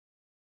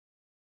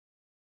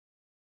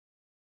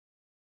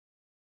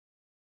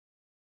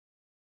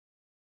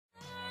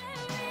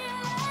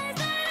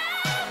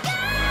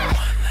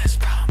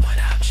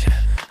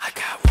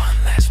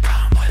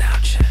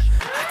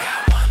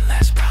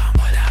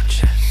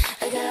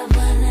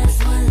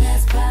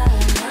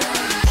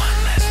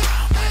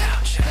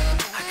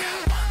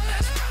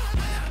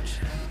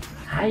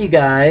you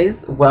guys.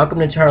 Welcome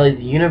to Charlie's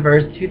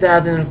Universe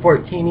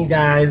 2014, you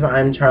guys.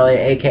 I'm Charlie,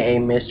 aka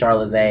Miss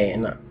Charlize,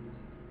 and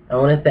I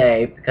want to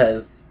say,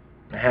 because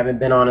I haven't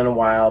been on in a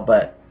while,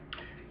 but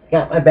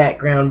got my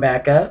background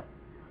back up,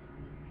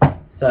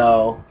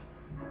 so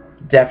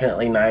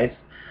definitely nice.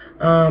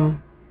 I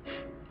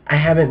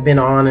haven't been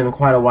on in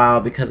quite a while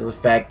because of the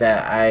fact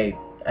that I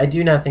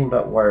do nothing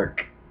but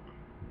work.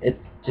 It's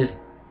just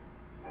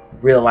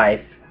real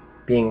life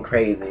being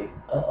crazy.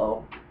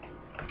 Uh-oh.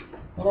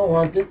 I don't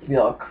want this to be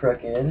all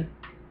crooked.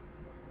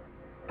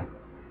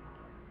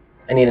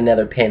 I need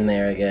another pin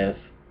there, I guess.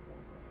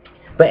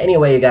 But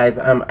anyway, you guys,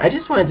 I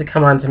just wanted to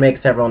come on to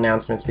make several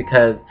announcements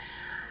because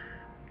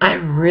I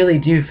really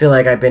do feel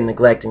like I've been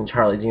neglecting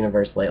Charlie's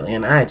Universe lately,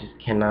 and I just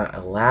cannot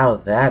allow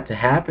that to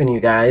happen, you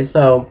guys.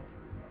 So,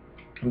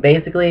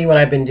 basically, what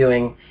I've been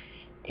doing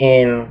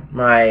in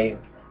my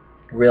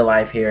real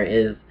life here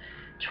is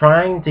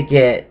trying to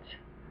get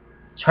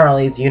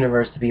Charlie's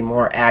Universe to be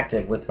more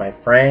active with my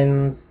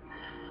friends,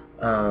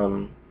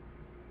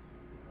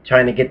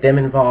 trying to get them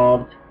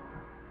involved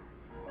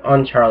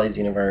on Charlie's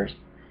Universe.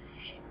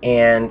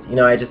 And, you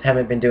know, I just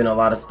haven't been doing a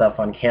lot of stuff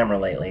on camera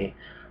lately.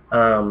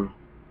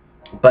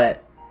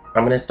 But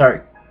I'm going to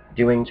start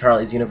doing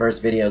Charlie's Universe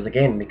videos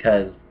again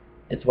because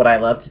it's what I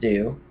love to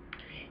do.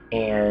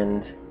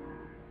 And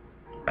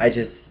I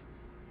just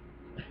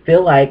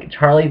feel like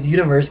Charlie's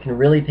Universe can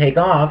really take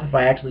off if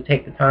I actually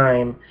take the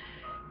time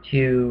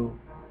to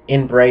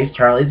embrace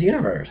Charlie's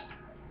Universe.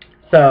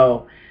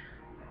 So,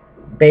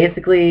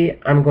 basically,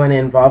 I'm going to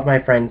involve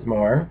my friends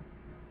more.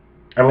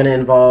 I'm going to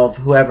involve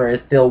whoever is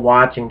still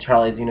watching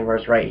Charlie's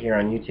Universe right here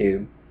on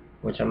YouTube,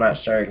 which I'm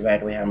not sure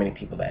exactly how many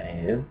people that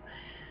is.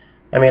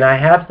 I mean, I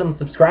have some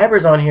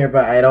subscribers on here,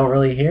 but I don't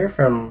really hear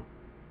from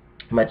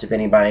much of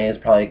anybody. It's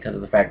probably because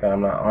of the fact that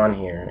I'm not on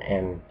here,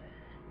 and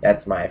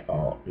that's my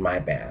fault, my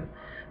bad.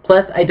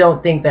 Plus, I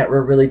don't think that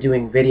we're really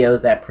doing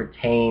videos that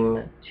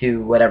pertain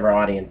to whatever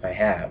audience I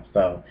have.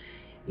 So,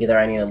 either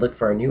I need to look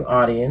for a new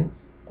audience,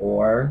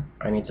 or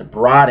I need to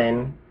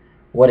broaden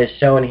what is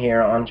shown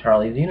here on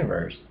Charlie's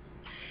Universe.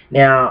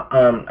 Now,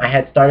 I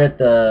had started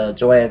the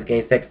Joy of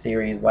Gay Sex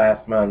series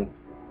last month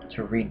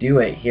to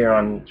redo it here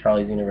on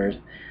Charlie's Universe,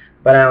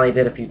 but I only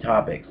did a few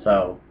topics,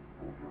 so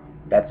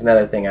that's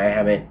another thing. I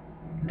haven't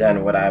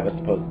done what I was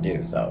supposed to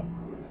do, so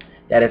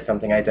that is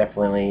something I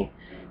definitely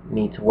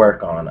need to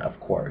work on, of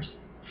course.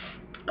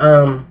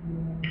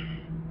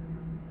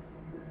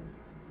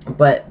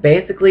 But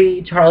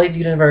basically, Charlie's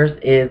Universe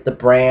is the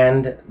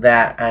brand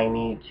that I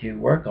need to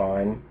work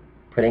on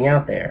putting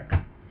out there,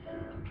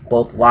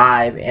 both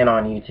live and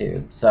on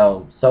YouTube.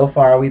 So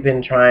far we've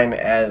been trying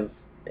as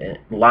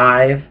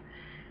live,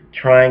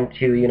 trying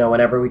to, you know,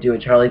 whenever we do a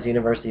Charlie's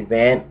Universe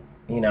event,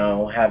 you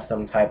know, have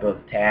some type of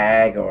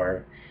tag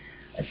or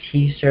a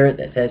t-shirt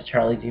that says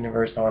Charlie's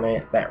Universe on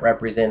it that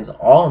represents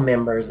all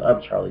members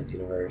of Charlie's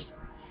Universe.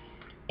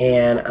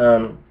 And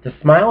the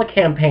Smile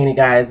campaign, you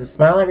guys, the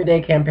Smile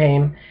Everyday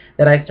campaign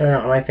that I started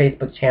on my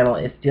Facebook channel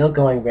is still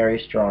going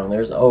very strong.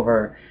 There's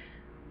over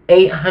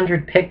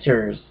 800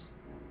 pictures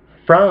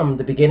from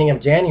the beginning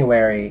of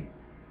January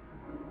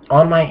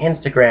on my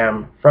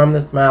Instagram from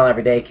the Smile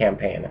Everyday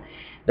campaign.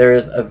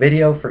 There's a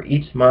video for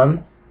each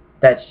month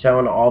that's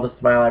shown all the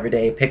Smile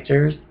Everyday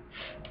pictures,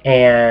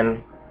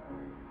 and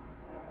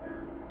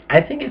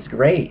I think it's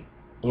great.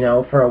 You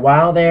know, for a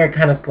while there it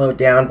kind of slowed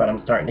down, but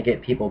I'm starting to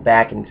get people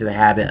back into the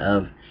habit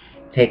of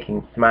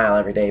taking Smile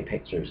Everyday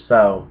pictures,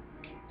 so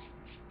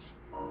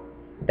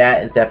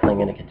that is definitely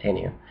going to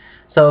continue.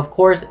 So, of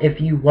course, if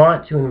you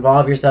want to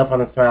involve yourself on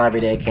the Smile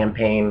Everyday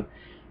campaign,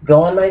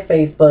 go on my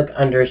Facebook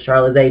under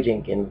Charlize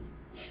Jenkins,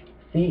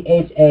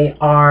 CHARLAZAE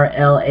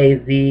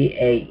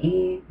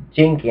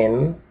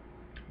Jenkins.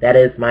 That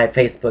is my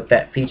Facebook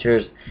that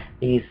features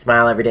the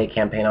Smile Everyday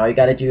campaign. All you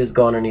got to do is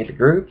go underneath the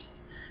groups,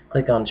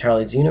 click on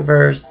Charlie's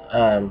Universe,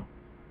 Smile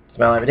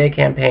Everyday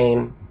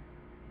campaign,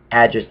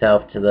 add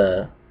yourself to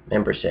the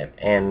membership,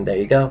 and there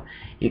you go.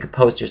 You can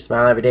post your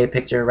Smile Everyday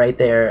picture right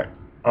there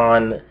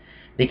on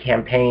the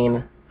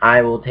campaign.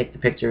 I will take the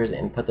pictures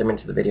and put them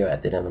into the video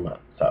at the end of the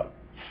month. So,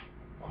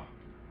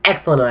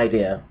 excellent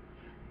idea.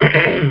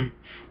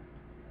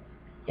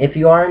 If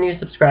you are a new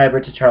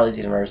subscriber to Charlie's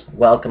Universe,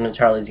 welcome to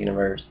Charlie's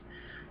Universe.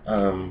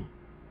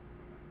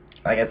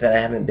 Like I said, I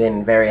haven't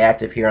been very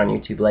active here on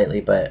YouTube lately,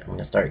 but I'm going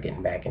to start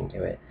getting back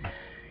into it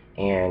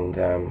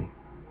and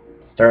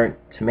start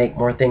to make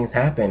more things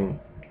happen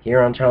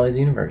here on Charlie's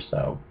Universe.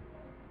 So,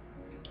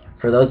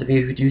 for those of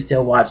you who do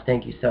still watch,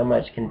 thank you so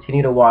much.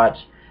 Continue to watch.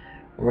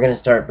 We're going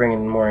to start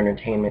bringing more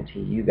entertainment to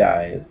you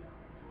guys.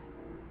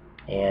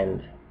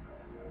 And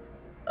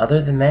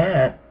other than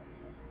that,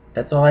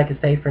 that's all I can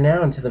say for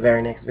now until the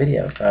very next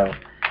video. So,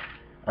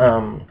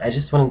 I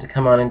just wanted to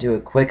come on and do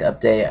a quick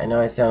update. I know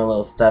I sound a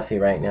little stuffy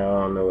right now.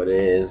 I don't know what it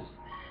is.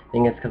 I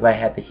think it's because I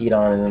had the heat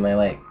on and then I,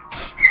 like,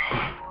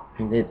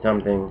 did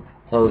something,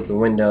 closed the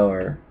window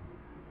or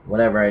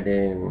whatever I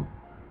did. And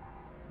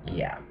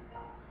yeah.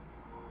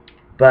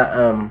 But,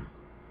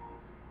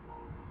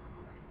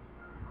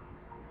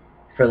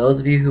 for those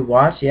of you who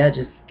watch, yeah,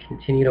 just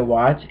continue to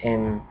watch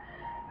and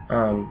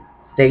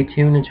stay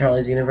tuned to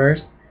Charlie's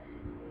Universe,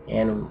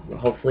 and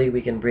hopefully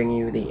we can bring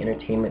you the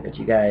entertainment that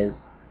you guys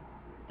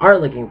are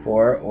looking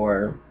for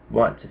or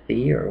want to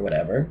see or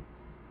whatever,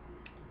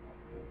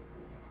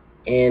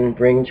 and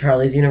bring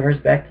Charlie's Universe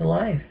back to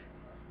life.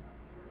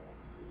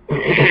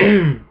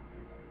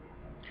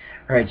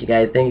 Alright, you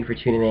guys, thank you for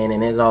tuning in,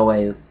 and as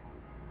always,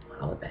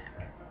 holla back.